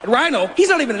Rhino, he's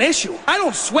not even an issue. I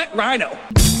don't sweat Rhino.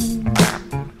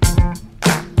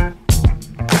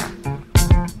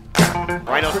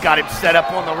 Rhino's got him set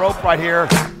up on the rope right here.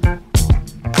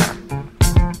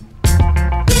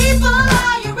 People,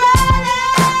 are you ready?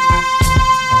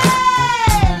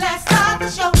 Let's start the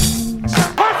show.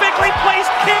 Perfectly placed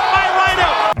kick by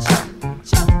Rhino.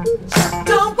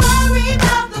 Don't worry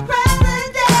about the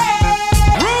present day.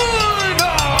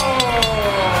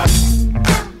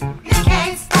 You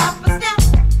can't stop us now.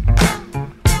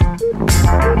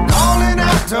 Calling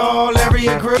out to all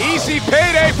area crew. Easy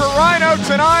payday for Rhino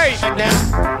tonight.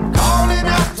 Calling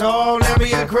out to all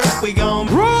area crew. We gon'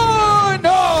 Rhino!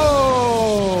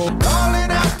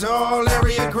 Calling out to all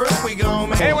area crew. We gon'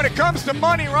 make. Hey, when it comes to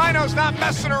money, Rhino's not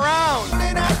messing around.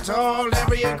 Calling out to all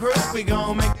area crew. We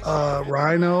gon' make.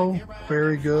 Rhino,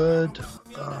 very good.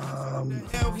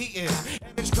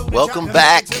 Welcome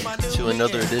back to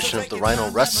another edition of the Rhino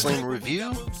Wrestling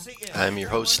Review. I'm your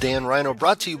host, Dan Rhino,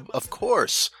 brought to you, of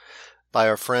course, by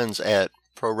our friends at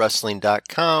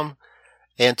ProWrestling.com.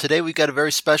 And today we've got a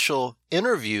very special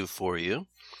interview for you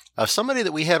of somebody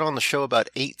that we had on the show about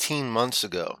 18 months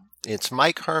ago. It's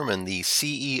Mike Herman, the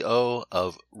CEO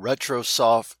of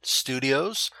RetroSoft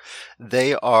Studios.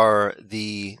 They are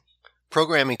the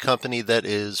programming company that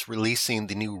is releasing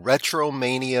the new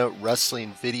Retromania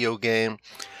wrestling video game,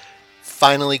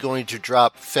 finally going to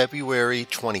drop February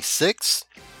 26th.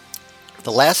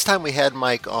 The last time we had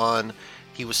Mike on,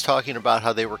 he was talking about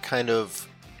how they were kind of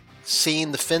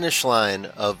seeing the finish line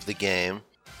of the game,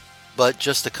 but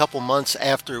just a couple months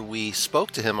after we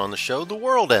spoke to him on the show, the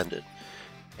world ended.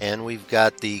 And we've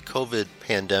got the COVID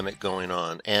pandemic going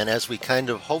on. And as we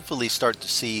kind of hopefully start to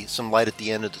see some light at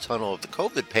the end of the tunnel of the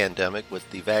COVID pandemic with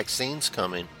the vaccines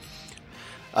coming,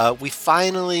 we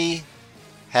finally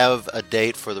have a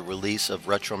date for the release of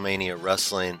Retromania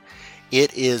Wrestling.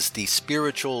 It is the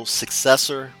spiritual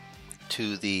successor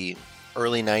to the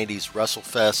early 90s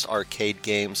WrestleFest arcade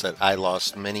games that I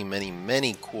lost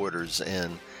many quarters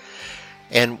in.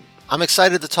 And I'm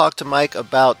excited to talk to Mike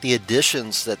about the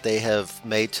additions that they have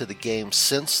made to the game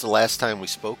since the last time we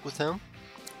spoke with him.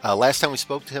 Last time we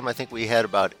spoke to him, I think we had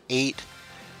about 8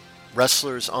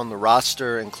 wrestlers on the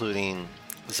roster, including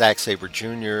Zack Sabre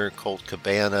Jr., Colt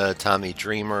Cabana, Tommy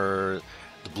Dreamer,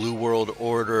 the Blue World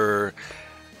Order,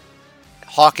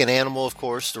 Hawk and Animal, of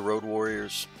course, the Road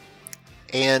Warriors.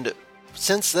 And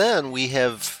since then, we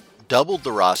have doubled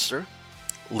the roster,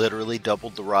 literally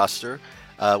doubled the roster.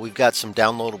 We've got some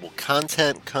downloadable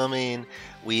content coming.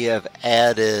 We have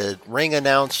added ring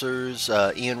announcers.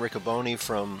 Ian Riccoboni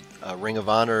from Ring of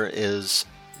Honor is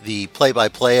the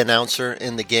play-by-play announcer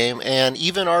in the game. And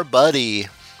even our buddy,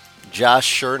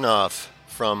 Josh Chernoff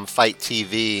from Fight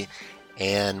TV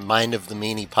and Mind of the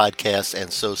Meanie podcast,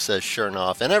 and So Says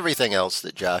Chernoff, and everything else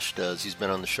that Josh does. He's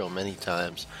been on the show many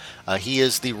times. He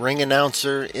is the ring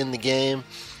announcer in the game.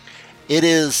 It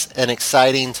is an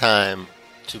exciting time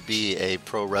to be a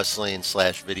pro wrestling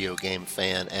 / video game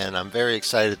fan, and I'm very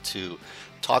excited to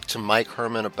talk to Mike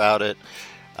Herman about it.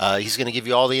 He's going to give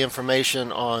you all the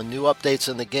information on new updates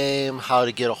in the game, how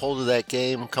to get a hold of that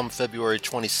game come February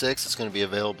 26th. It's going to be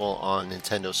available on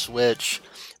Nintendo Switch,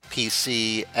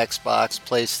 PC, Xbox,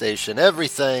 PlayStation,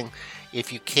 everything.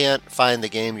 If you can't find the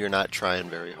game, you're not trying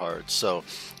very hard. So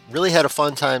really had a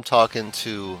fun time talking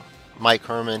to Mike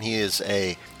Herman. He is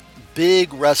a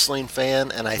big wrestling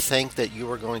fan, and I think that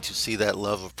you are going to see that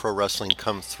love of pro wrestling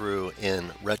come through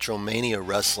in Retromania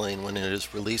Wrestling when it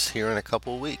is released here in a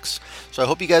couple of weeks. So I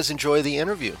hope you guys enjoy the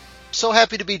interview. So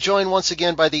happy to be joined once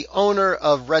again by the owner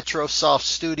of RetroSoft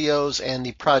Studios and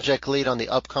the project lead on the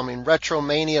upcoming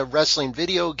Retromania Wrestling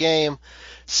video game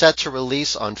set to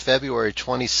release on February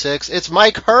 26th. It's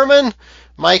Mike Herman.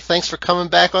 Mike, thanks for coming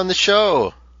back on the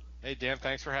show. Hey, Dan,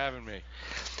 thanks for having me.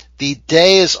 The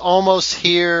day is almost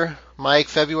here, Mike.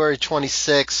 February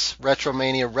 26th,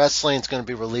 Retromania Wrestling is going to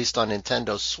be released on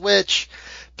Nintendo Switch,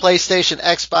 PlayStation,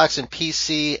 Xbox, and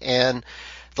PC. And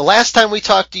the last time we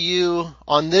talked to you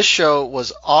on this show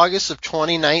was August of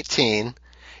 2019.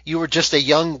 You were just a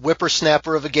young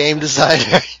whippersnapper of a game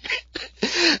designer.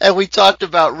 And we talked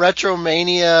about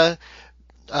Retromania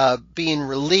being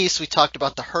released. We talked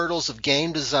about the hurdles of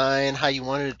game design, how you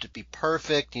wanted it to be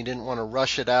perfect. You didn't want to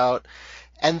rush it out.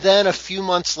 And then a few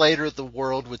months later, the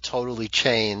world would totally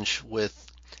change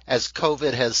as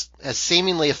COVID has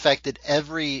seemingly affected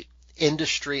every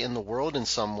industry in the world in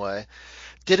some way.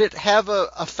 Did it have an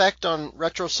effect on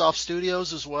RetroSoft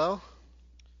Studios as well?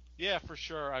 Yeah, for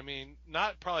sure. I mean,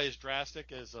 not probably as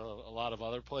drastic as a lot of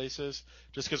other places,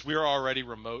 just because we were already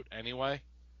remote anyway.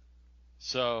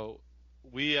 So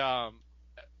we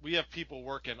we have people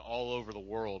working all over the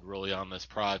world really on this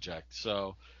project.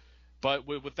 So, but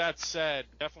with that said,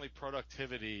 definitely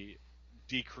productivity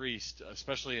decreased,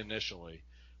 especially initially.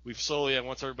 We've slowly, and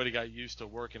once everybody got used to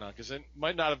working on, because it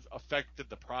might not have affected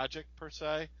the project per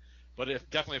se, but it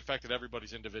definitely affected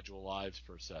everybody's individual lives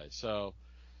per se. So,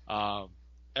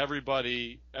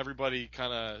 everybody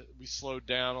kind of, we slowed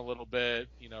down a little bit.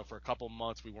 For a couple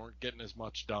months we weren't getting as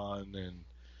much done,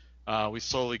 and we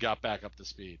slowly got back up to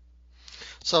speed.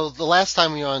 So the last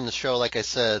time we were on the show, like I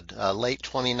said, late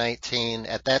 2019,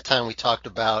 at that time we talked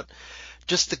about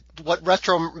just what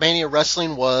Retromania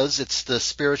Wrestling was. It's the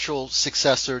spiritual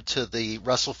successor to the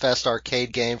WrestleFest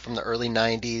arcade game from the early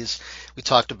 90s. We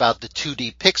talked about the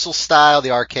 2D pixel style,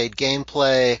 the arcade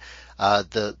gameplay,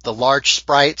 the large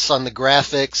sprites on the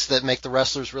graphics that make the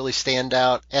wrestlers really stand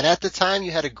out. And at the time,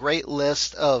 you had a great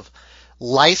list of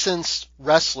licensed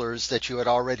wrestlers that you had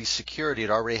already secured.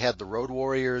 You'd already had the Road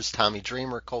Warriors, Tommy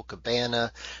Dreamer, Colt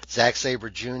Cabana, Zack Sabre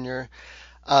Jr.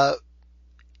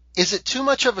 Is it too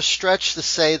much of a stretch to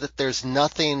say that there's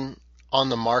nothing on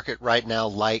the market right now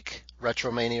like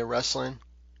Retromania Wrestling?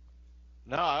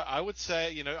 No, I would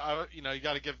say, you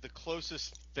got to give the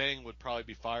closest thing would probably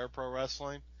be Fire Pro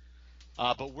Wrestling.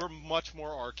 But we're much more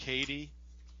arcadey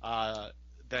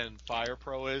than Fire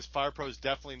Pro is. Fire Pro is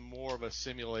definitely more of a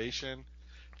simulation.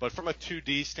 But from a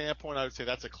 2D standpoint, I would say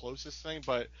that's the closest thing.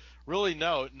 But really,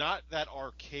 no, not that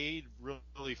arcade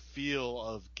really feel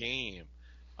of game.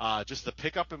 Just the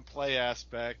pick up and play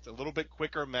aspect, a little bit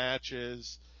quicker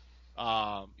matches,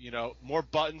 more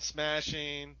button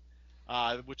smashing,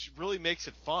 which really makes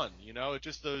it fun.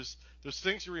 Just those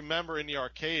things you remember in the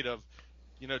arcade of,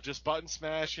 just button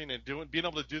smashing and being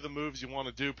able to do the moves you want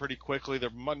to do pretty quickly.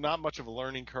 There's not much of a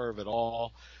learning curve at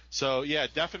all. So yeah,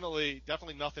 definitely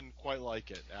nothing quite like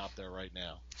it out there right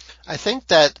now. I think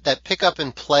that pick up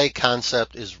and play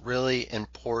concept is really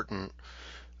important,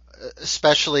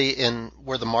 especially in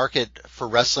where the market for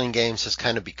wrestling games has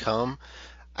kind of become.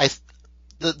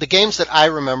 The games that I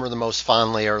remember the most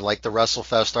fondly are like the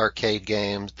WrestleFest arcade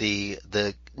games, the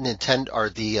Nintendo, or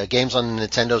the games on the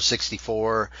Nintendo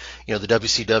 64, the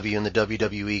WCW and the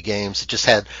WWE games. It just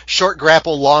had short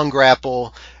grapple, long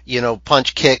grapple,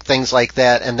 punch, kick, things like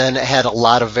that, and then it had a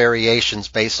lot of variations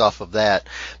based off of that.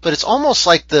 But it's almost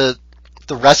like the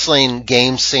wrestling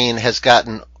game scene has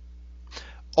gotten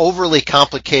overly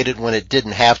complicated when it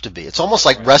didn't have to be. It's almost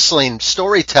like wrestling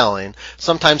storytelling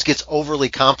sometimes gets overly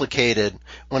complicated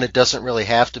when it doesn't really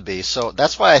have to be. So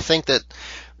that's why I think that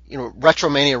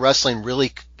Retromania Wrestling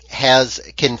really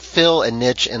can fill a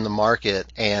niche in the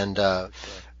market. And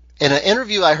in an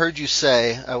interview I heard you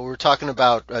say, we were talking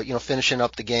about finishing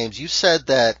up the games, you said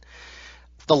that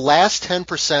the last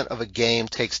 10% of a game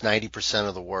takes 90%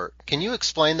 of the work. Can you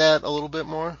explain that a little bit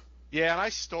more? Yeah, and I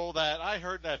stole that. I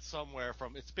heard that somewhere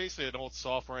from. It's basically an old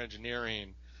software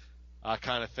engineering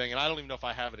kind of thing, and I don't even know if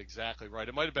I have it exactly right.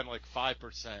 It might have been like 5%.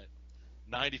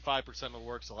 95% of the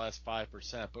work's the last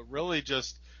 5%. But really,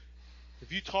 just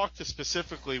if you talk to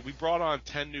specifically, we brought on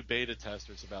 10 new beta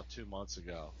testers about 2 months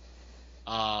ago,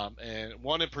 and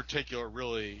one in particular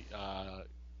really,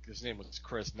 his name was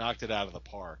Chris, knocked it out of the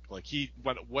park. Like, he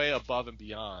went way above and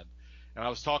beyond. And I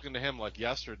was talking to him like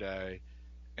yesterday.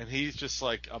 And he's just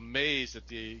like amazed at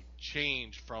the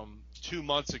change from 2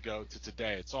 months ago to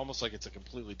today. It's almost like it's a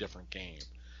completely different game.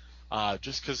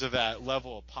 Just because of that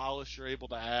level of polish you're able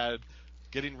to add,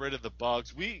 getting rid of the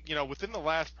bugs. Within the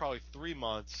last probably 3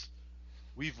 months,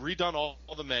 we've redone all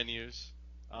the menus.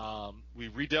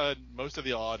 We've redone most of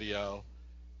the audio.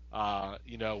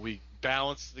 We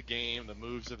balanced the game, the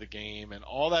moves of the game, and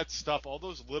all that stuff, all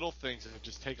those little things that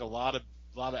just take a lot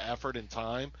of effort and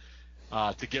time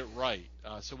to get right.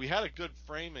 So we had a good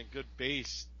frame and good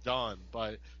base done,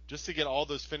 but just to get all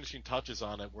those finishing touches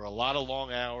on it were a lot of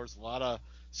long hours,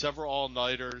 several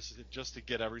all-nighters just to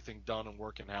get everything done and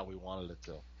working how we wanted it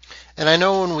to. And I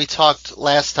know when we talked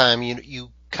last time, you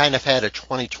kind of had a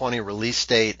 2020 release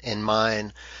date in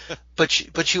mind,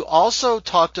 but you also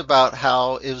talked about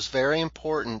how it was very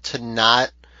important to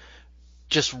not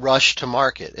just rush to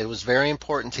market. It was very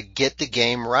important to get the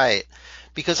game right,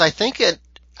 because I think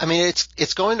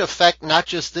it's going to affect not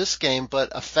just this game,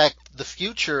 but affect the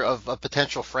future of a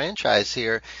potential franchise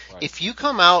here. Right. If you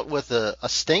come out with a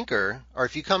stinker, or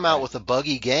if you come out with a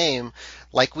buggy game,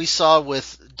 like we saw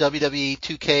with WWE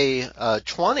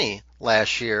 2K20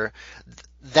 last year,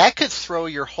 that could throw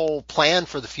your whole plan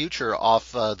for the future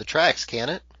off the tracks, can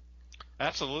it?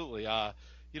 Absolutely.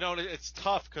 It's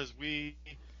tough because we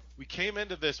came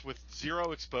into this with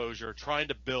zero exposure, trying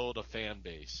to build a fan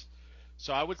base.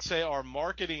 So I would say our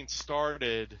marketing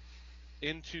started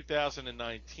in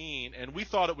 2019, and we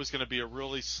thought it was going to be a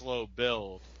really slow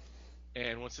build.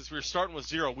 And since we were starting with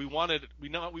zero, we wanted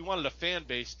a fan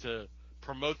base to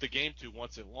promote the game to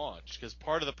once it launched. Because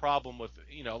part of the problem with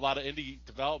a lot of indie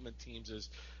development teams is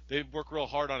they work real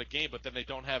hard on a game, but then they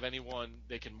don't have anyone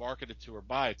they can market it to or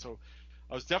buy it. So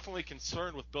I was definitely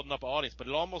concerned with building up an audience, but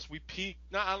we peaked.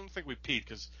 No, I don't think we peaked,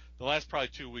 because the last probably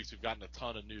 2 weeks we've gotten a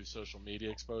ton of new social media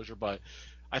exposure, but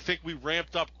I think we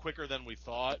ramped up quicker than we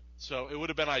thought. So it would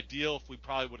have been ideal if we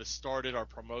probably would have started our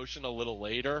promotion a little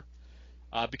later,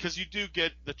 because you do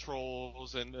get the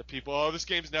trolls and the people, oh, this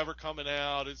game's never coming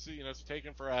out, it's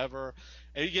taking forever,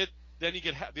 and you get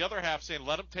the other half saying,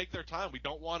 let them take their time. We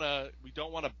don't want a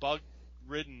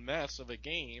bug-ridden mess of a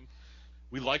game.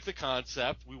 We like the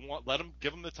concept.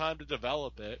 Give them the time to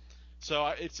develop it. So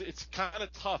it's kind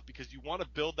of tough, because you want to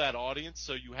build that audience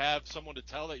so you have someone to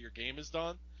tell that your game is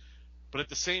done. But at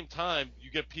the same time, you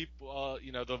get people,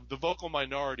 the vocal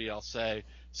minority, I'll say,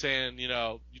 saying,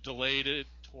 you delayed it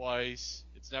twice,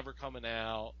 it's never coming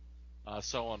out,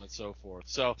 so on and so forth.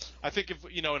 So I think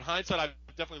in hindsight, I've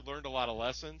definitely learned a lot of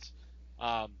lessons.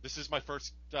 This is my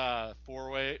first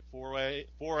foray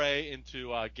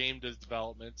into game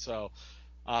development. So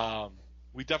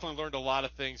we definitely learned a lot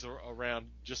of things around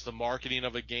just the marketing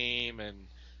of a game, and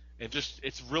just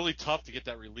it's really tough to get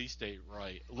that release date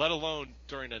right, let alone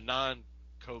during a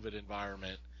non-COVID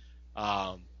environment.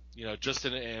 Just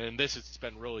in this, it's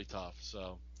been really tough.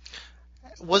 So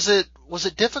was it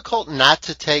difficult not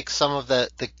to take some of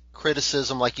the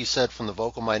criticism, like you said, from the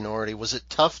vocal minority? Was it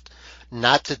tough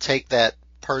not to take that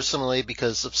personally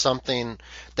because of something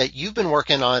that you've been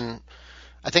working on?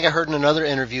 I think I heard in another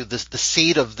interview the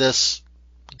seed of this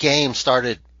game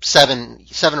started seven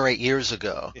or 8 years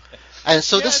ago. And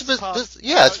so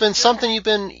it's been something you've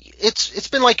been, it's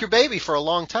been like your baby for a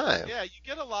long time. Yeah, you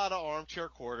get a lot of armchair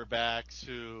quarterbacks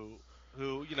who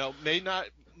may not,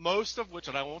 most of which,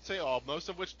 and I won't say all, most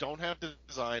of which don't have game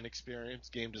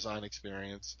design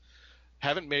experience,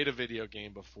 haven't made a video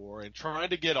game before, and trying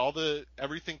to get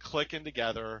everything clicking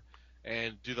together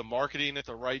and do the marketing at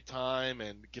the right time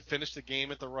and finish the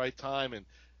game at the right time and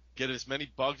get as many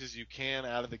bugs as you can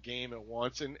out of the game at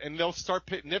once, and they'll start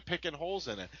nitpicking holes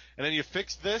in it. And then you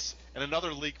fix this, and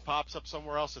another leak pops up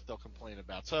somewhere else that they'll complain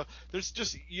about. So there's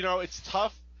just, it's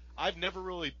tough. I've never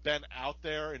really been out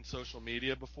there in social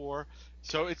media before,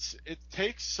 so it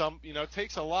takes it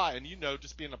takes a lot. And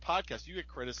just being a podcast, you get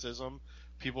criticism.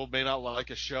 People may not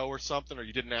like a show or something, or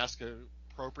you didn't ask an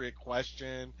appropriate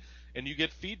question, and you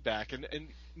get feedback.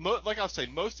 Like I'll say,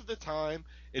 most of the time,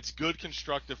 it's good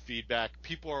constructive feedback.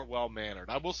 People are well-mannered.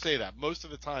 I will say that. Most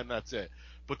of the time, that's it.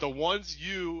 But the ones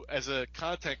you, as a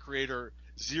content creator,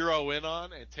 zero in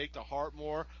on and take to heart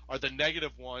more are the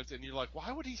negative ones, and you're like, why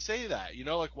would he say that?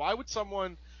 Why would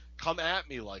someone come at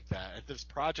me like that, at this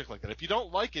project like that? If you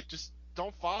don't like it, just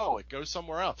don't follow it. Go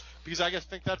somewhere else. Because I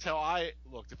think that's how I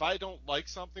looked. If I don't like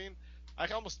something, I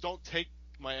almost don't take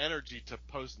my energy to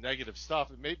post negative stuff.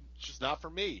 Maybe it's just not for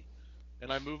me,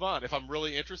 and I move on. If I'm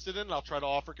really interested in it, I'll try to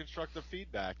offer constructive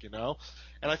feedback, And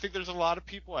I think there's a lot of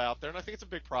people out there, and I think it's a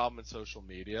big problem in social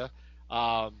media,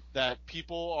 that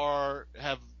people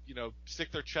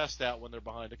stick their chest out when they're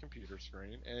behind a computer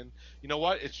screen. And you know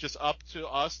what? It's just up to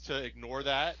us to ignore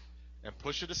that and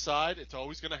push it aside. It's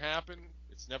always going to happen.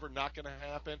 It's never not going to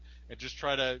happen. And just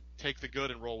try to take the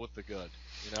good and roll with the good,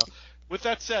 With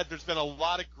that said, there's been a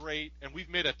lot of great, and we've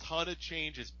made a ton of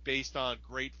changes based on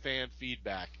great fan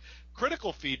feedback,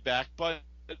 critical feedback, but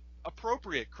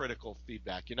appropriate critical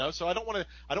feedback, So I don't want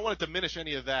to diminish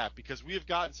any of that, because we have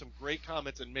gotten some great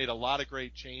comments and made a lot of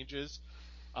great changes,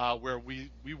 where we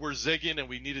were zigging and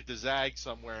we needed to zag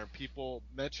somewhere, and people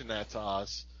mentioned that to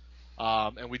us,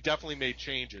 and we definitely made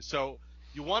changes. So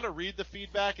you want to read the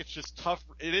feedback. It's just tough.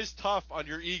 It is tough on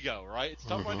your ego, right? It's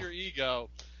tough on your ego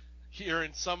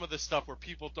hearing some of the stuff where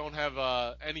people don't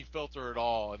have any filter at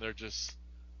all, and they're just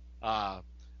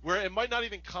where it might not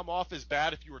even come off as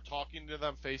bad if you were talking to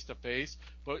them face to face,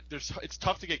 but it's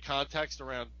tough to get context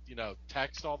around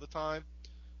text all the time.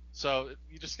 So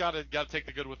you just gotta take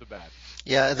the good with the bad.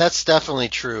 Yeah, that's definitely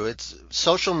true.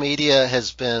 Social media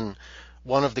has been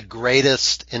one of the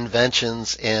greatest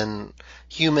inventions in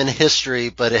human history,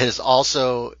 but it has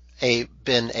also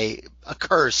been a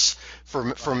curse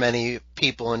for many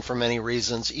people and for many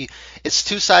reasons. It's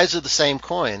two sides of the same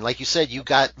coin. Like you said, you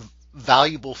got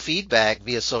valuable feedback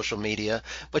via social media,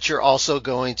 but you're also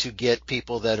going to get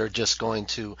people that are just going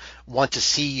to want to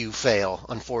see you fail,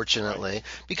 unfortunately, right.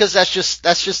 Because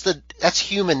that's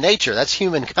human nature, that's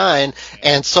humankind,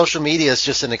 and social media is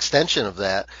just an extension of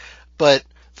that. But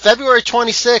February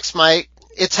 26th, Mike,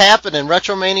 It's happening.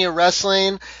 Retromania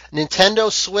Wrestling,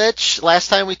 Nintendo Switch. Last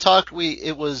time we talked,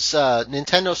 it was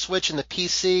Nintendo Switch and the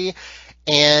PC,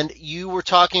 and you were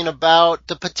talking about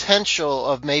the potential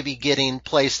of maybe getting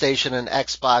PlayStation and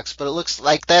Xbox, but it looks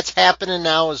like that's happening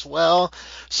now as well.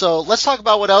 So let's talk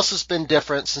about what else has been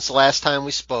different since the last time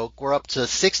we spoke. We're up to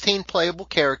 16 playable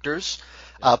characters.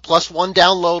 Plus one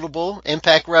downloadable.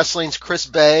 Impact Wrestling's Chris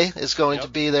Bay is going to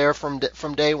be there from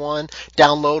day one.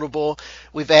 Downloadable.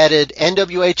 We've added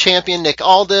NWA champion Nick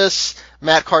Aldis,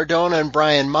 Matt Cardona and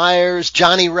Brian Myers,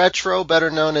 Johnny Retro, better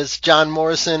known as John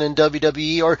Morrison in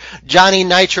WWE, or Johnny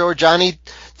Nitro, or Johnny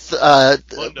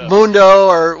Mundo,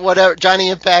 or whatever, Johnny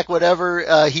Impact, whatever.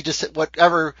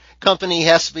 Whatever company he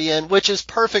has to be in, which is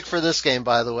perfect for this game,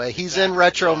 by the way. He's in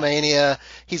Retromania.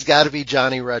 He's got to be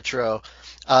Johnny Retro.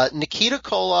 Nikita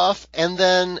Koloff, and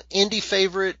then indie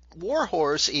favorite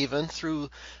Warhorse, even through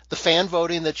the fan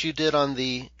voting that you did on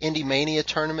the Indie Mania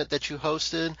tournament that you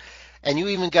hosted, and you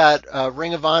even got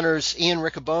Ring of Honor's Ian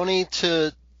Riccoboni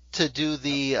to do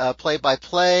the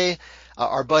play-by-play.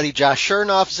 Our buddy Josh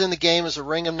Chernoff is in the game as a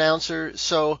ring announcer.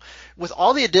 So, with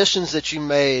all the additions that you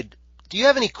made, do you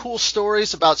have any cool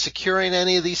stories about securing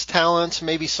any of these talents?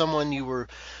 Maybe someone you were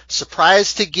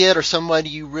surprised to get, or somebody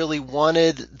you really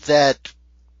wanted that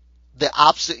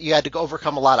you had to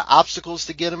overcome a lot of obstacles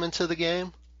to get them into the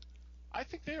game? I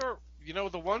think they were,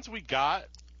 the ones we got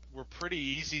were pretty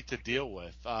easy to deal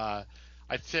with. I'd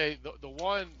say the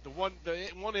one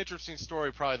interesting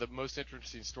story, probably the most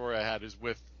interesting story I had, is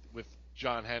with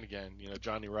John Hennigan,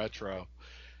 Johnny Retro,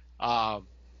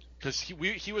 because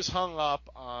he was hung up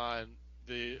on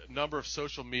the number of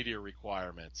social media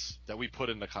requirements that we put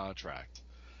in the contract.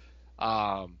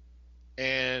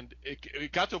 And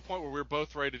it got to a point where we were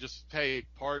both ready to just, hey,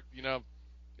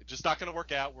 it's just not going to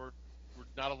work out. We're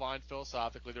not aligned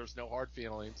philosophically. There was no hard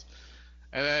feelings.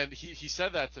 And then he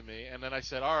said that to me, and then I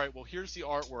said, all right, well, here's the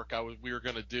artwork we were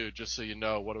going to do, just so you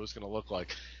know what it was going to look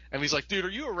like. And he's like, dude, are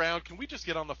you around? Can we just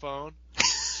get on the phone?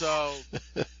 So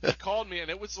he called me, and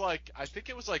it was I think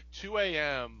it was 2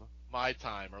 a.m. my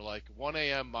time, or 1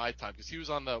 a.m. my time, because he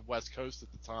was on the West Coast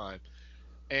at the time.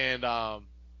 And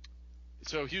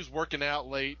so he was working out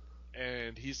late,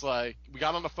 and he's like, we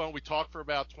got on the phone, we talked for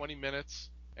about 20 minutes,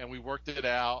 and we worked it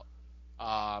out.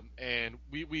 And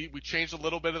we changed a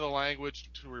little bit of the language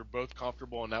to we were both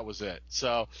comfortable, and that was it.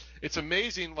 So it's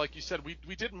amazing, like you said,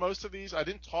 we did most of these. I'd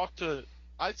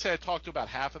say I talked to about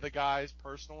half of the guys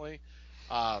personally.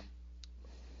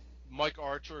 Mike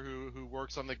Archer, who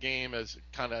works on the game,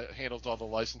 handles all the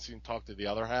licensing, talked to the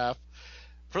other half.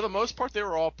 For the most part, they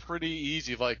were all pretty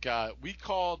easy. We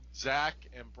called Zach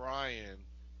and Brian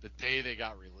the day they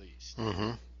got released.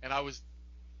 Mm-hmm. And I was,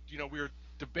 we were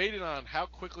debating on how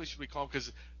quickly should we call them,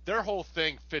 because their whole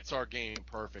thing fits our game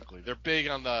perfectly. They're big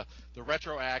on the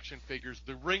retro action figures.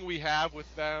 The ring we have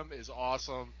with them is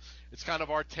awesome. It's kind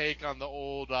of our take on the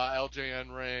old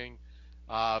LJN ring,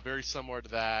 very similar to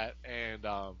that. And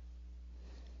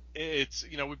it's,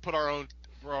 we put our own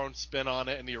spin on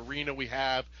it, and the arena we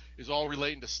have is all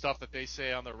relating to stuff that they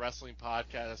say on the wrestling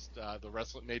podcast,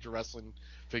 the Major Wrestling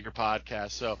Figure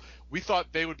podcast. So we thought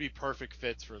they would be perfect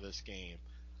fits for this game,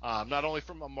 not only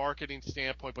from a marketing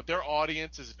standpoint, but their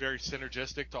audience is very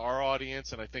synergistic to our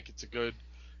audience, and I think it's a good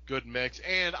mix.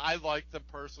 And I like them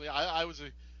personally. I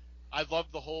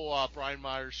loved the whole Brian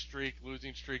Myers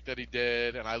losing streak that he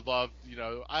did, and I loved,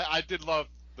 I did love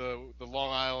the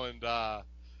Long Island.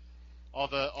 All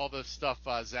the stuff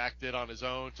Zach did on his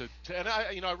own and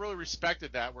I really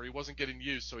respected that, where he wasn't getting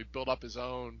used, so he built up his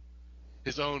own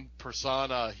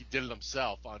persona. He did it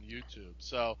himself on YouTube.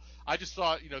 So I just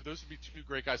thought, those would be two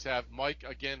great guys to have. Mike,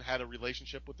 again, had a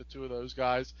relationship with the two of those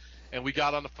guys, and we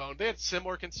got on the phone. They had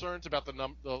similar concerns about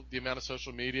the amount of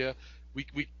social media.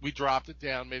 We dropped it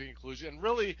down, made a conclusion. And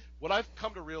really, what I've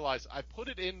come to realize, I put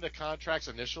it in the contracts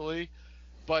initially,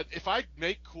 but if I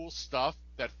make cool stuff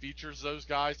that features those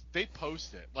guys, they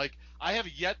post it. I have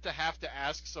yet to have to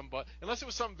ask somebody, unless it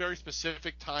was something very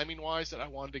specific timing-wise that I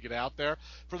wanted to get out there.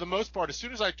 For the most part, as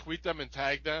soon as I tweet them and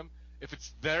tag them, if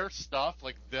it's their stuff,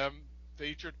 them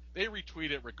featured, they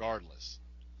retweet it regardless.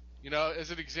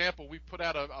 As an example, we put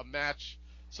out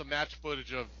some match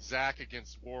footage of Zach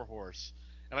against Warhorse,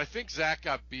 and I think Zach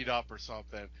got beat up or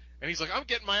something, and he's like, I'm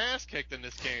getting my ass kicked in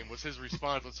this game, was his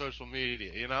response on social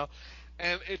media,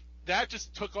 and that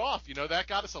just took off, that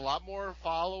got us a lot more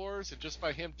followers, and just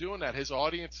by him doing that, his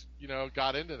audience,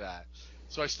 got into that.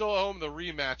 So I still owe him the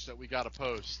rematch that we got to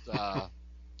post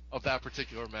of that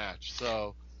particular match.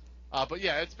 So, but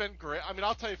yeah, it's been great. I mean,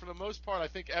 I'll tell you, for the most part, I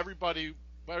think everybody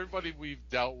we've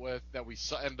dealt with that we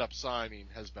end up signing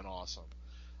has been awesome.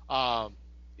 And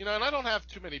I don't have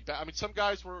too many. Some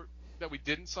guys were that we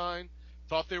didn't sign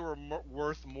thought they were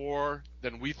worth more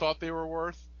than we thought they were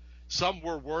worth. Some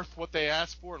were worth what they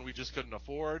asked for, and we just couldn't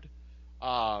afford.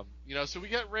 So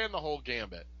we ran the whole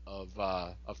gambit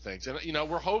of things, and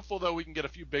we're hopeful though we can get a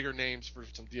few bigger names for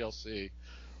some DLC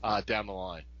down the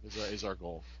line. Is our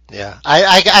goal. Yeah,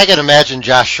 I can imagine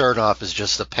Josh Chernoff is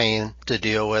just a pain to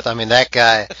deal with. I mean, that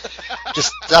guy,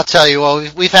 I'll tell you,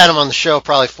 we've had him on the show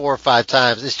probably 4 or 5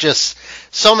 times. It's just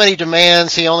so many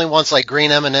demands. He only wants like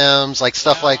green M&Ms, like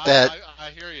stuff like that.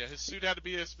 I hear you. His suit had to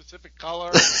be a specific color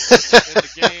in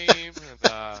the game.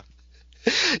 And,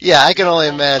 yeah, I can only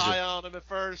imagine. Eye on him at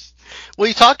first. Well,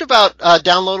 you talked about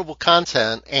downloadable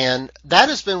content, and that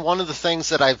has been one of the things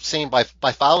that I've seen by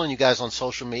following you guys on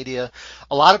social media.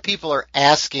 A lot of people are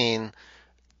asking,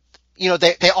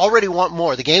 they already want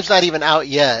more. The game's not even out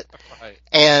yet. Right.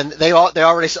 And they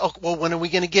already say, oh, well, when are we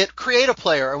going to get create a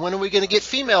player? And when are we going to get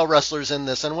female wrestlers in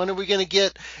this? And when are we going to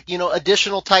get,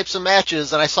 additional types of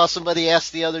matches? And I saw somebody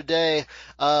ask the other day,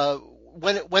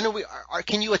 when are we?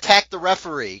 Can you attack the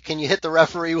referee? Can you hit the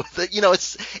referee with it?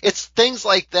 It's things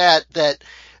like that. That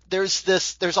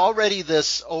there's already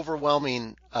this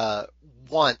overwhelming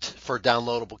want for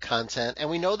downloadable content, and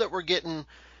we know that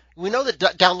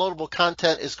downloadable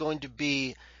content is going to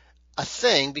be a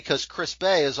thing because Chris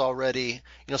Bay is already,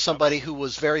 somebody who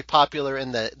was very popular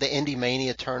in the Indie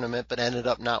Mania tournament, but ended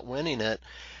up not winning it.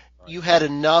 Right. You had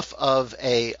enough of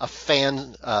a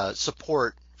fan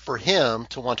support for him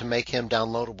to want to make him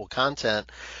downloadable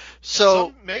content. So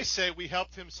some may say we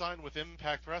helped him sign with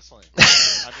Impact Wrestling.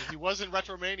 I mean, he was in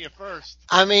Retromania first.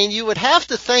 I mean, you would have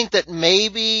to think that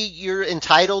maybe you're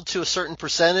entitled to a certain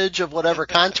percentage of whatever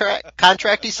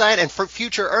contract he signed, and for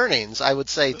future earnings, I would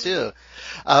say too.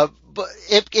 But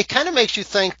it kind of makes you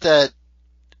think that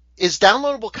is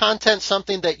downloadable content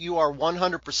something that you are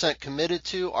 100% committed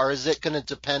to, or is it going to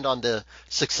depend on the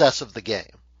success of the game?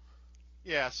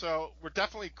 Yeah, so we're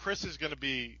definitely Chris is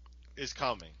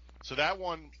coming. So that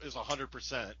one is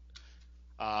 100%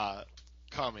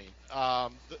 coming.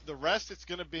 The rest, it's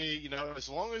going to be, as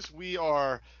long as we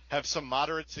have some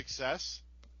moderate success,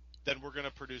 then we're going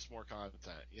to produce more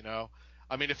content.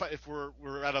 I mean, if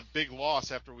we're at a big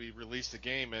loss after we release the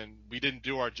game and we didn't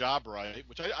do our job right,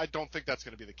 which I don't think that's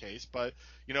going to be the case, but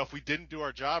if we didn't do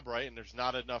our job right and there's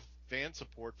not enough fan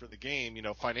support for the game,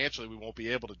 financially we won't be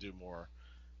able to do more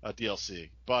DLC.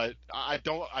 But I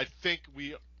think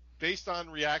based on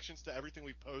reactions to everything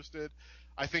we posted,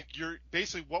 I think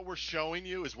basically what we're showing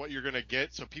you is what you're going to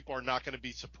get, so people are not going to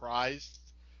be surprised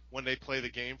when they play the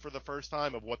game for the first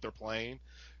time of what they're playing.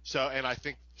 And I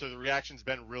think the reaction's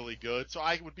been really good. So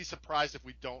I would be surprised if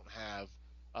we don't have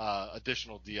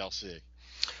additional DLC.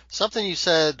 Something you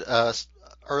said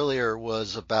earlier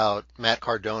was about Matt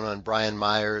Cardona and Brian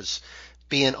Myers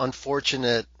being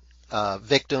unfortunate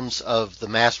victims of the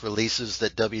mass releases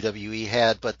that WWE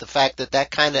had, but the fact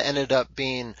that kind of ended up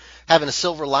having a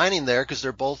silver lining there because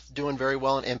they're both doing very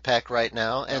well in Impact right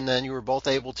now, and then you were both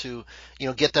able to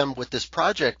get them with this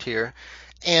project here.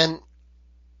 And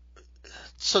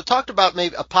so talked about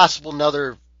maybe a possible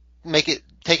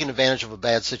taking advantage of a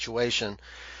bad situation.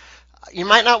 You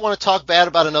might not want to talk bad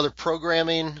about another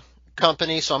programming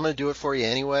company, so I'm going to do it for you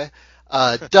anyway.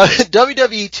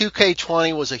 WWE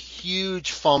 2K20 was a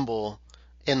huge fumble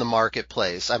in the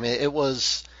marketplace. I mean, it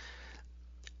was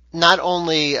not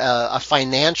only a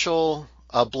financial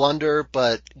blunder,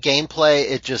 but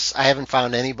gameplay. I haven't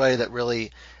found anybody that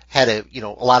really had a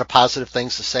lot of positive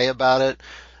things to say about it.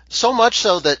 So much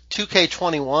so that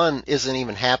 2K21 isn't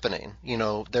even happening.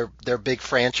 Their big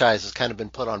franchise has kind of been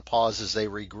put on pause as they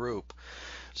regroup.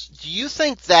 Do you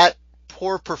think that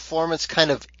poor performance kind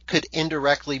of could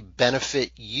indirectly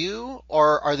benefit you,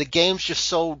 or are the games just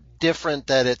so different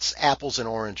that it's apples and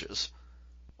oranges?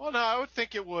 Well, no, I would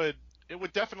think it would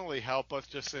definitely help us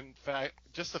just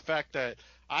the fact that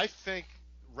I think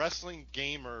wrestling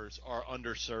gamers are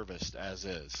underserviced as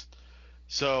is.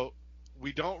 So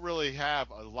we don't really have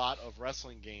a lot of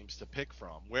wrestling games to pick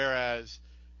from, whereas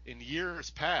in years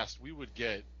past we would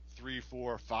get 3,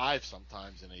 4, 5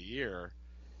 sometimes in a year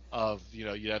of, you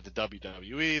had the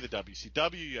WWE, the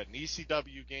WCW, you had an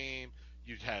ECW game,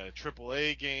 you had a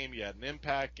AAA game, you had an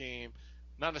Impact game.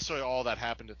 Not necessarily all that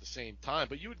happened at the same time,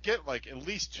 but you would get like at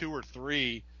least 2 or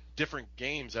 3 different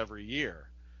games every year.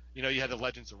 You had the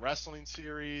Legends of Wrestling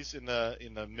series in the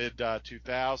mid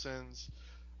 2000s.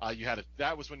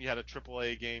 That was when you had a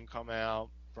AAA game come out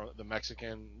from the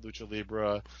Mexican Lucha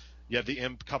Libre. You had the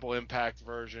couple Impact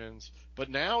versions, but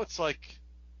now it's like,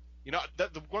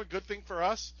 the one good thing for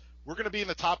us, we're going to be in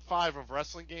the top 5 of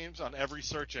wrestling games on every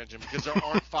search engine because there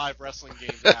aren't 5 wrestling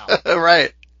games out.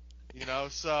 Right.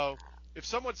 So if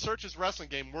someone searches wrestling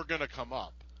game, we're going to come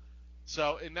up.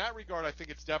 So in that regard, I think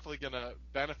it's definitely going to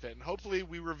benefit, and hopefully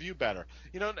we review better.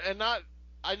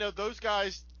 I know those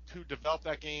guys who developed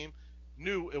that game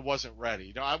knew it wasn't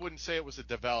ready. I wouldn't say it was the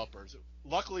developers.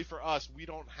 Luckily for us, we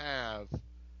don't have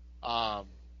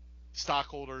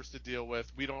stockholders to deal with.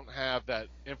 We don't have that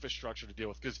infrastructure to deal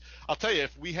with. Because I'll tell you,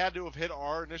 if we had to have hit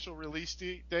our initial release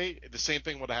date, the same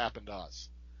thing would have happened to us.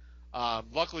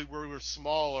 Luckily, we were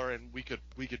smaller and we could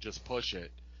just push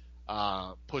it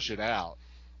out.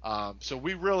 So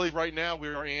we really, right now, we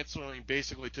are answering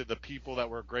basically to the people that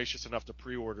were gracious enough to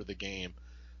pre-order the game.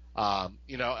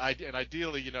 And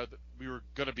ideally, we were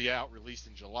going to be out released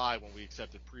in July when we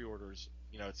accepted pre-orders.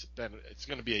 It's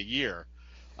going to be a year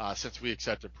since we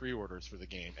accepted pre-orders for the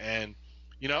game. And,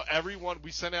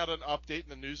 we sent out an update in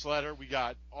the newsletter. We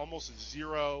got almost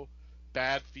zero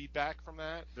bad feedback from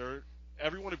that.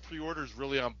 Everyone who pre-orders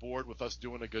really on board with us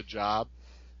doing a good job,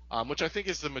 which I think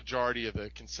is the majority of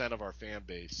the consent of our fan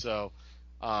base. So,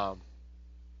 I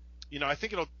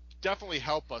think it'll definitely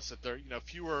help us that there,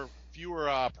 fewer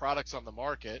products on the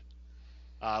market,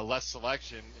 less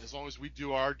selection. As long as we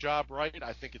do our job right,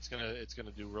 I think it's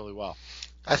gonna do really well.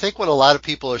 I think what a lot of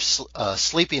people are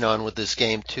sleeping on with this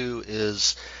game too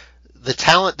is the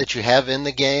talent that you have in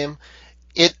the game.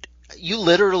 You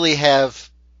literally have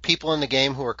people in the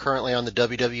game who are currently on the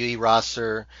WWE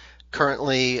roster,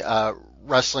 currently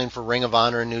wrestling for Ring of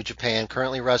Honor in New Japan,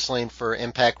 currently wrestling for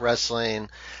Impact Wrestling.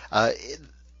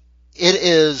 It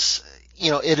is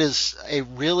a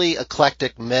really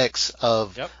eclectic mix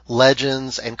of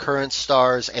legends and current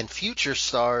stars and future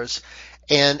stars.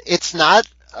 And it's not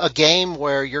a game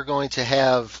where you're going to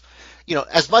have,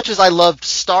 as much as I loved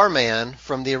Starman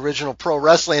from the original Pro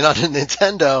Wrestling on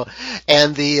Nintendo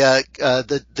and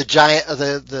the giant,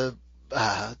 the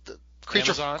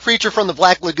creature from the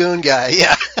Black Lagoon guy.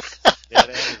 Yeah.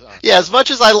 Yeah. As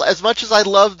much as I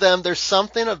love them, there's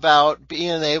something about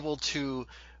being able to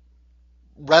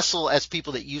wrestle as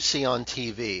people that you see on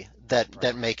TV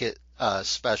that make it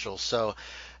special. So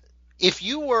if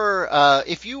you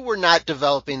were not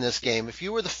developing this game, if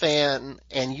you were the fan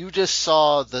and you just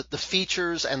saw the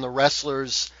features and the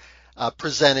wrestlers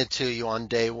presented to you on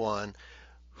day one,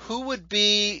 who would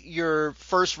be your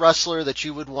first wrestler that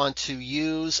you would want to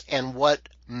use, and what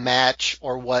match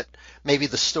or what maybe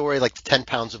the story, like the 10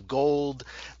 pounds of gold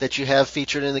that you have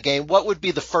featured in the game, what would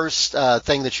be the first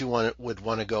thing that you would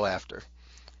want to go after?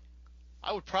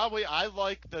 I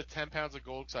like the 10 pounds of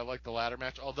gold because I like the ladder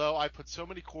match. Although I put so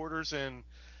many quarters in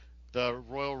the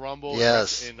Royal Rumble,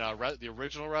 in the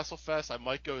original WrestleFest, I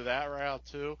might go that route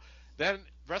too. Then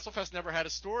WrestleFest never had a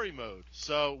story mode,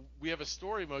 so we have a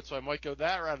story mode, so I might go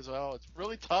that route as well. It's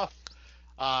really tough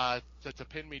to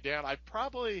pin me down. I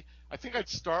think I'd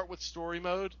start with story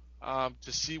mode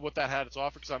to see what that had to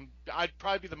offer, because I'd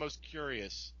probably be the most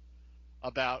curious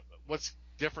about what's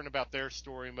different about their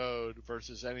story mode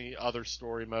versus any other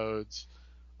story modes.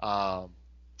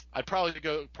 I'd probably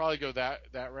go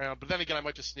that round, but then again, I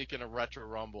might just sneak in a Retro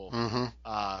Rumble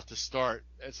to start.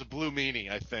 It's a Blue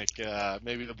Meanie, I think.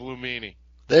 Maybe the Blue Meanie.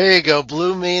 There you go,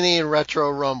 Blue Meanie and Retro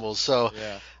Rumble. So,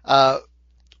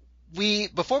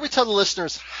 before we tell the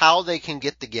listeners how they can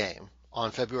get the game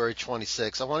on February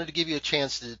 26th, I wanted to give you a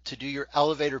chance to do your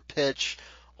elevator pitch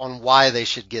on why they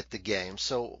should get the game.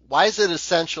 So, why is it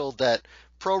essential that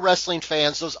pro wrestling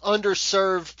fans, those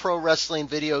underserved pro wrestling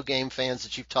video game fans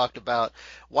that you've talked about,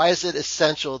 why is it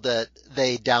essential that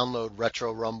they download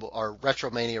Retro Rumble or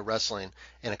Retromania Wrestling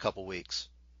in a couple weeks?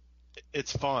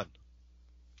 It's fun.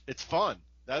 It's fun.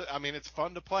 It's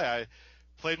fun to play. I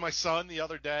played my son the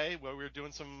other day where we were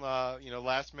doing some,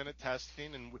 last minute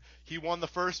testing, and he won the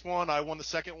first one. I won the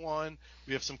second one.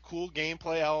 We have some cool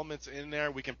gameplay elements in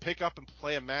there. We can pick up and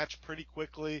play a match pretty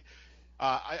quickly.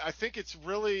 I think it's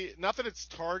really not that it's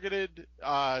targeted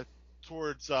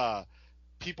towards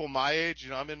people my age.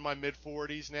 I'm in my mid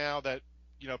 40s now. That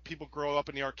people grow up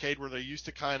in the arcade where they used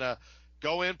to kind of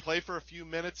go in, play for a few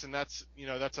minutes, and that's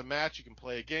a match. You can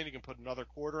play again. You can put another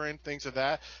quarter in, things of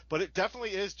that. But it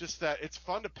definitely is just that it's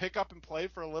fun to pick up and play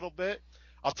for a little bit.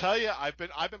 I'll tell you, I've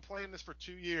been playing this for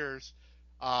 2 years.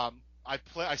 I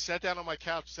sat down on my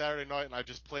couch Saturday night and I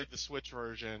just played the Switch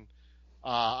version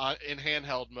in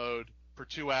handheld mode for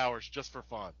 2 hours just for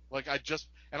fun.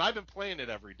 And I've been playing it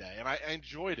every day, and I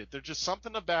enjoyed it. There's just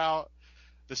something about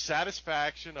the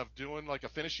satisfaction of doing like a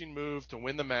finishing move to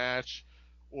win the match,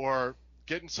 or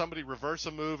getting somebody reverse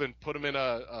a move and put them in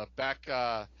a back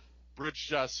bridge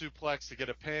suplex to get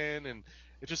a pin, and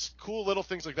it's just cool little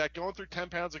things like that. Going through 10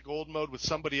 pounds of gold mode with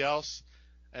somebody else,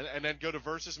 and then go to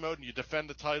versus mode and you defend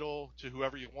the title to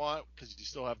whoever you want because you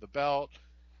still have the belt.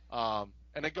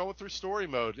 and then going through story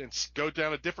mode and go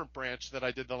down a different branch that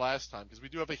I did the last time, because we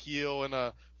do have a heel and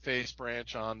a face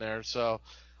branch on there. So,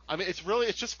 I mean,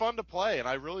 it's just fun to play, and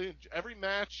every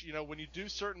match, when you do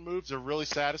certain moves, they're really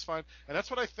satisfying, and that's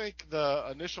what I think the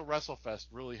initial WrestleFest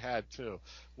really had too.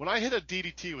 When I hit a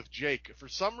DDT with Jake, for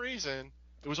some reason,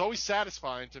 it was always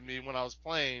satisfying to me when I was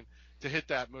playing to hit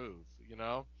that move,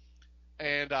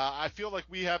 And I feel like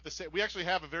we actually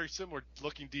have a very similar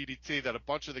looking DDT that a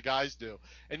bunch of the guys do.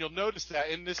 And you'll notice that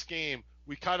in this game,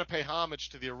 we kind of pay homage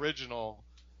to the original,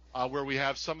 where we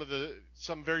have some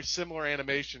very similar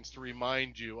animations to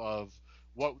remind you of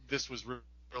what this was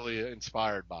really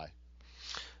inspired by.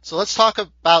 So let's talk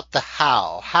about the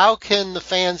how. How can the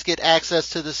fans get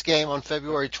access to this game on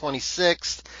February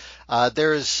 26th?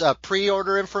 There's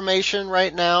pre-order information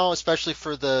right now, especially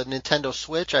for the Nintendo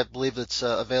Switch. I believe it's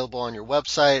available on your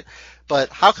website. But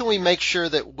how can we make sure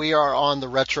that we are on the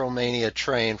Retromania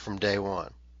train from day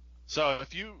one? So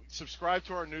if you subscribe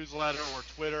to our newsletter or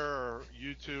Twitter or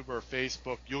YouTube or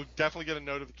Facebook, you'll definitely get a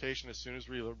notification as soon as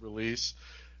we release.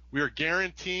 We are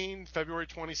guaranteeing February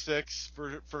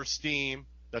 26th for Steam.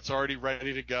 That's already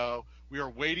ready to go. We are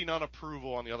waiting on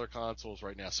approval on the other consoles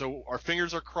right now. So our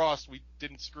fingers are crossed we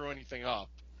didn't screw anything up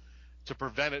to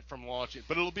prevent it from launching.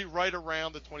 But it'll be right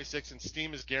around the 26th, and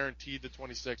Steam is guaranteed the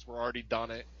 26th. We're already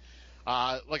done it.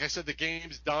 Like I said, the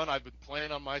game's done. I've been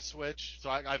playing on my Switch, so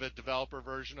I have a developer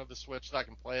version of the Switch that I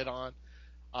can play it on.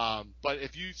 But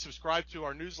if you subscribe to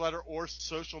our newsletter or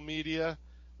social media,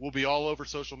 we'll be all over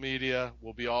social media.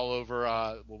 We'll be all over.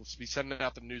 We'll be sending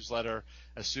out the newsletter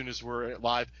as soon as we're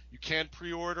live. You can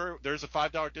pre-order. There's a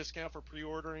 $5 discount for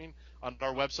pre-ordering on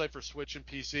our website for Switch and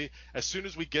PC. As soon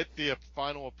as we get the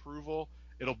final approval,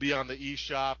 it'll be on the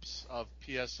eShops of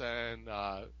PSN,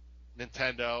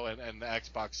 Nintendo, and the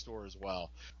Xbox Store as well.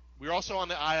 We're also on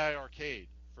the II Arcade.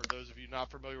 For those of you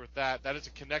not familiar with that, that is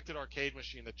a connected arcade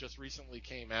machine that just recently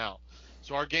came out.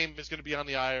 So our game is going to be on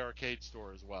the II Arcade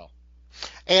Store as well.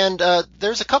 And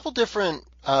there's a couple different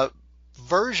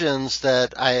versions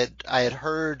that I had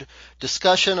heard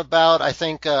discussion about. I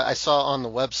think I saw on the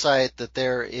website that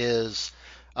there is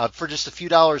for just a few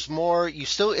dollars more. It's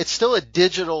still a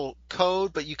digital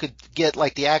code, but you could get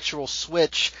like the actual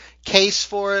Switch case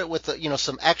for it with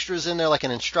some extras in there, like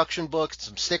an instruction book,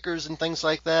 some stickers and things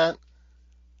like that.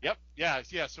 Yep.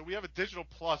 Yeah. So we have a digital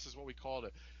plus, is what we called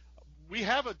it. We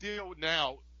have a deal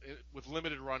now with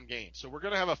limited run games, so we're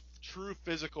going to have a true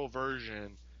physical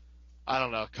version. I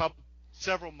don't know,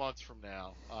 several months from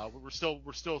now. We're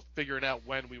still figuring out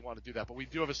when we want to do that, but we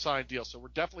do have a signed deal, so we're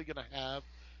definitely going to have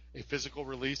a physical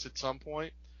release at some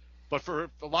point. But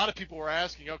for a lot of people were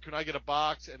asking, can I get a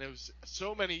box? And it was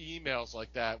so many emails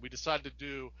like that, we decided to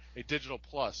do a digital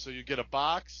plus. So you get a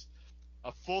box,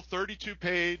 a full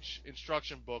 32-page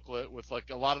instruction booklet with like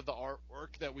a lot of the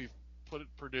artwork that we've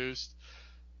produced,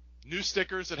 new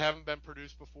stickers that haven't been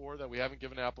produced before, that we haven't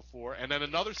given out before, and then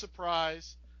another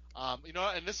surprise. And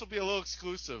this will be a little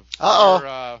exclusive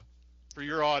for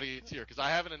your audience here, because I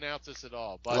haven't announced this at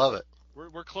all. But love it.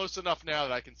 We're close enough now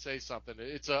that I can say something.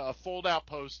 It's a fold-out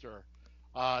poster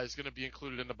is going to be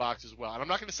included in the box as well. And I'm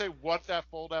not going to say what that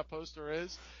fold-out poster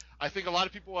is. I think a lot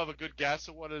of people have a good guess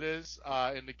at what it is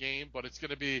in the game, but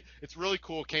it's really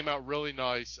cool. It came out really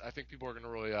nice. I think people are going to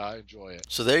really enjoy it.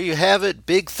 So there you have it.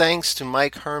 Big thanks to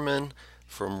Mike Herman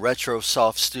from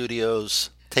Retrosoft Studios,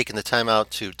 taking the time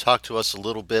out to talk to us a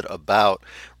little bit about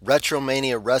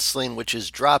Retromania Wrestling, which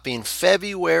is dropping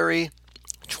February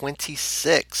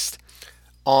 26th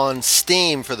on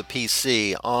Steam for the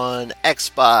PC, on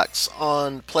Xbox,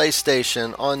 on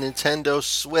PlayStation, on Nintendo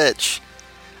Switch.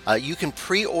 You can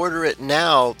pre-order it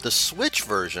now. The Switch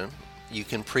version you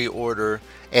can pre-order,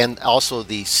 and also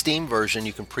the Steam version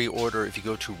you can pre-order if you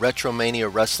go to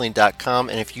RetromaniaWrestling.com,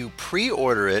 and if you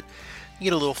pre-order it, you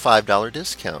get a little $5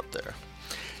 discount there.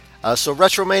 So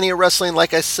Retromania Wrestling,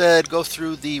 like I said, go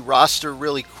through the roster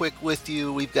really quick with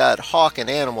you. We've got Hawk and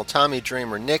Animal, Tommy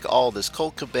Dreamer, Nick Aldis,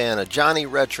 Colt Cabana, Johnny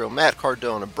Retro, Matt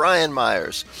Cardona, Brian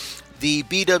Myers, the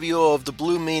BWO of the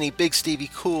Blue Meanie, Big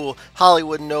Stevie Cool,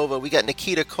 Hollywood Nova. We got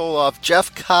Nikita Koloff,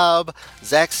 Jeff Cobb,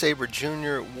 Zack Sabre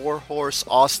Jr., Warhorse,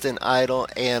 Austin Idol,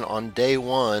 and on day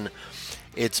one,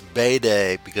 it's Bay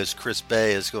Day, because Chris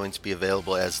Bay is going to be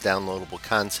available as downloadable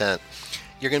content.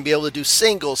 You're going to be able to do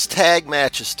singles, tag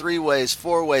matches, 3-ways,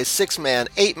 4-ways, 6-man,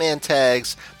 8-man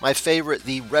tags. My favorite,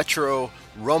 the Retro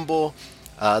Rumble.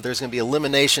 There's going to be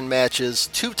elimination matches,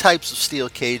 2 types of steel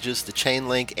cages, the chain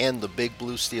link and the big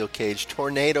blue steel cage,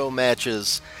 tornado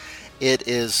matches.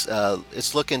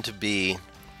 It's looking to be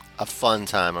a fun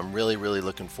time. I'm really, really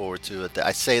looking forward to it.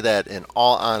 I say that in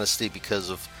all honesty because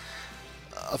of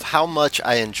how much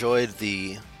I enjoyed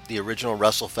the the original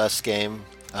WrestleFest game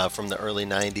from the early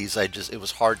 90s. It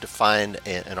was hard to find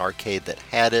an arcade that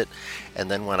had it, and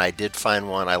then when I did find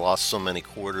one, I lost so many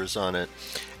quarters on it.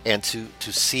 And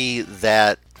to see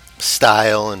that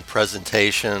style and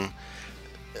presentation,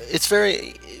 it's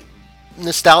very...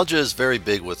 Nostalgia is very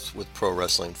big with pro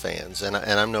wrestling fans, and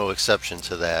I'm no exception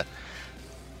to that.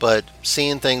 But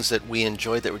seeing things that we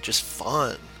enjoyed that were just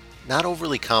fun, not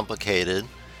overly complicated,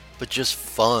 but just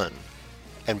fun,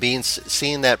 and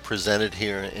seeing that presented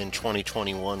here in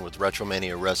 2021 with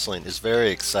Retromania Wrestling is very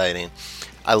exciting.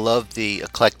 I love the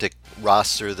eclectic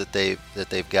roster that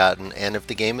they've gotten, and if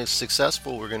the game is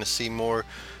successful, we're going to see more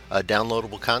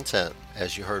downloadable content,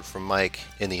 as you heard from Mike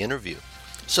in the interview.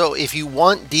 So if you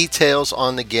want details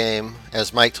on the game,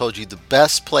 as Mike told you, the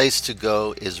best place to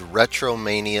go is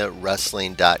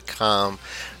RetromaniaWrestling.com.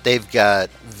 They've got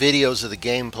videos of the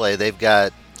gameplay. They've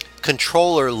got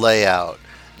controller layout.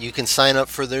 You can sign up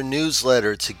for their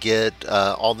newsletter to get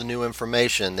all the new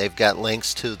information. They've got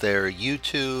links to their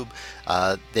YouTube.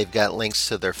 They've got links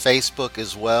to their Facebook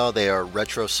as well. They are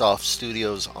RetroSoft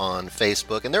Studios on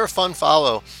Facebook. And they're a fun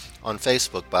follow on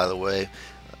Facebook, by the way.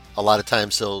 A lot of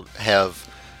times they'll have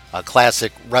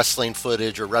classic wrestling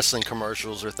footage or wrestling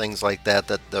commercials or things like that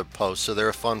they'll post. So they're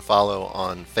a fun follow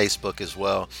on Facebook as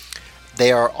well.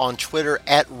 They are on Twitter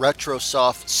at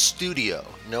RetroSoft Studio.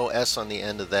 No S on the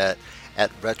end of that,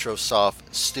 at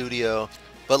RetroSoft Studio.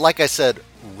 But like I said,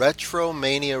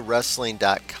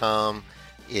 RetromaniaWrestling.com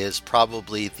is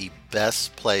probably the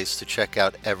best place to check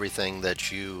out everything that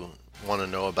you want to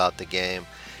know about the game.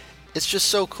 It's just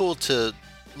so cool to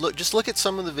look at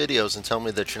some of the videos and tell me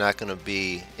that you're not going to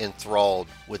be enthralled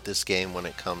with this game when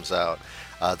it comes out.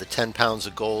 The 10 Pounds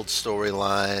of Gold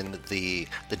storyline, the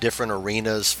different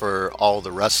arenas for all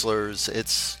the wrestlers.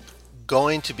 It's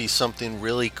going to be something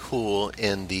really cool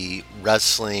in the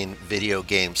wrestling video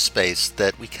game space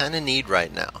that we kind of need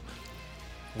right now.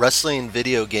 Wrestling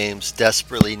video games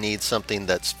desperately need something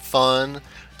that's fun,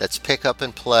 that's pick up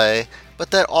and play,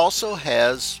 but that also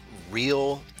has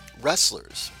real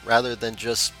wrestlers rather than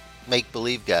just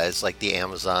make-believe guys like the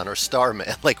Amazon or Starman,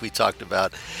 like we talked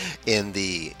about in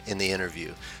the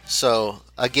interview. So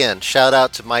again, shout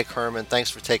out to Mike Herman. Thanks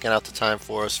for taking out the time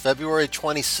for us. February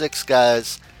 26th,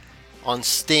 guys, on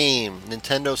Steam,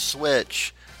 Nintendo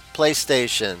Switch,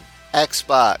 PlayStation,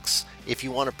 Xbox. If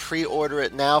you want to pre-order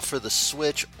it now for the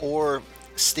Switch or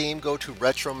Steam, go to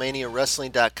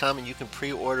RetromaniaWrestling.com and you can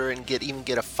pre-order it and even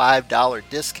get a $5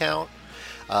 discount.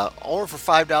 Or for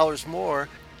 $5 more,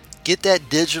 get that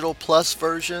Digital Plus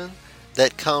version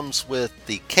that comes with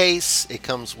the case, it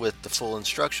comes with the full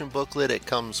instruction booklet, it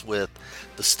comes with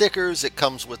the stickers, it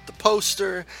comes with the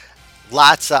poster.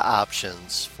 Lots of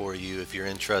options for you if you're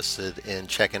interested in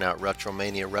checking out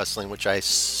Retromania Wrestling, which I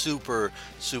super,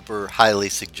 super highly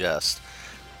suggest.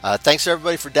 Thanks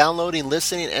everybody for downloading,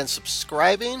 listening, and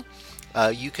subscribing.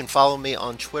 You can follow me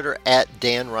on Twitter at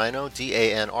Dan Rhino,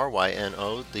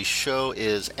 DANRYNO. The show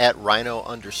is at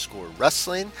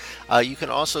Rhino_Wrestling. You can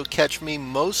also catch me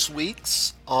most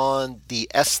weeks on the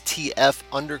STF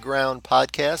Underground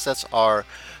podcast. That's our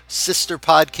sister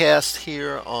podcast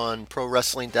here on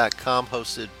ProWrestling.com,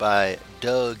 hosted by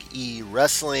Doug E.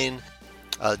 Wrestling.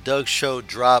 Doug's show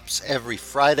drops every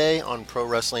Friday on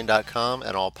ProWrestling.com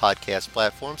and all podcast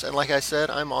platforms. And like I said,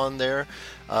 I'm on there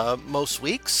most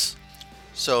weeks.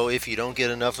 So if you don't get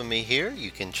enough of me here,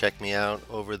 you can check me out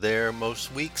over there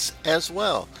most weeks as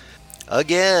well.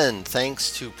 Again,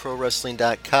 thanks to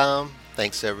ProWrestling.com.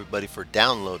 Thanks to everybody for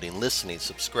downloading, listening,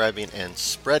 subscribing, and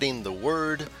spreading the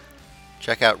word.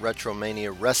 Check out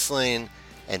Retromania Wrestling,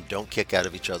 and don't kick out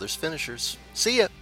of each other's finishers. See ya!